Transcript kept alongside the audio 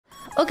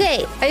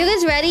Okay, are you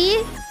guys ready?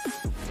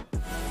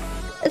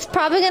 It's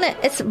probably gonna...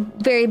 It's a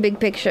very big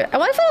picture. I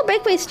want to film a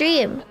breakaway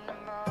stream.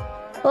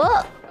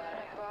 Oh!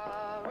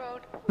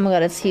 Oh my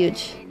god, it's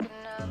huge.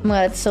 Oh my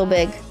god, it's so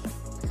big.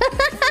 Look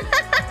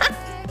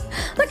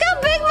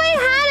how big my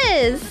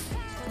hat is!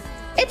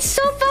 It's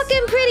so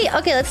fucking pretty.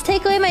 Okay, let's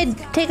take away my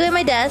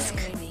desk.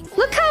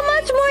 Look how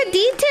much more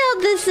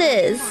detailed this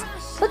is.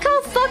 Look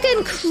how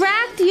fucking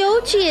cracked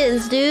Yoshi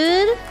is,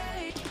 dude.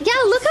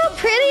 Yeah, look how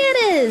pretty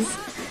it is.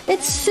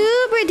 It's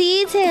super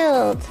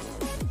detailed.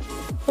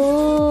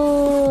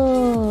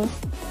 Oh.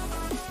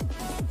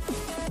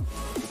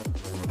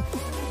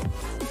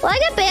 Will I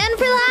get banned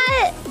for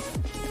that?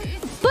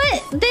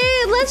 But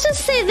let's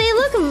just say they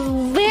look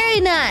very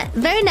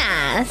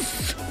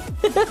nice.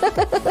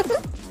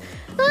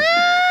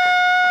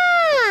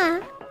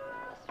 Ah!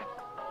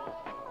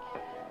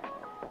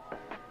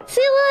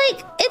 See,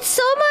 like, it's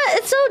so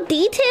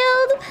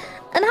detailed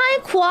and high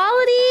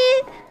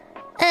quality.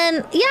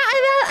 And yeah,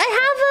 I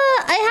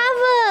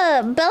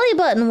have a belly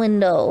button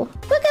window.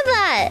 Look at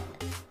that.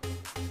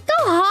 Look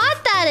how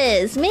hot that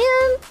is,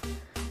 man.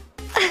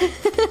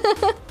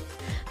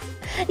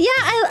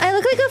 Yeah, I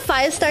look like a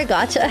 5-star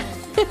gacha.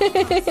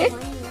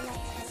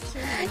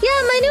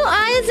 Yeah, my new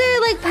eyes are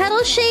like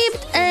petal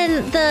shaped,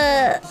 and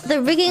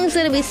the rigging's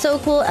gonna be so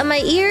cool, and my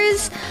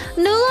ears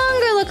no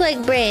longer look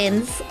like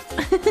brains.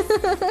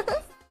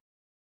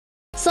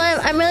 So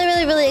I'm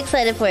really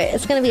excited for it.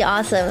 It's gonna be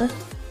awesome.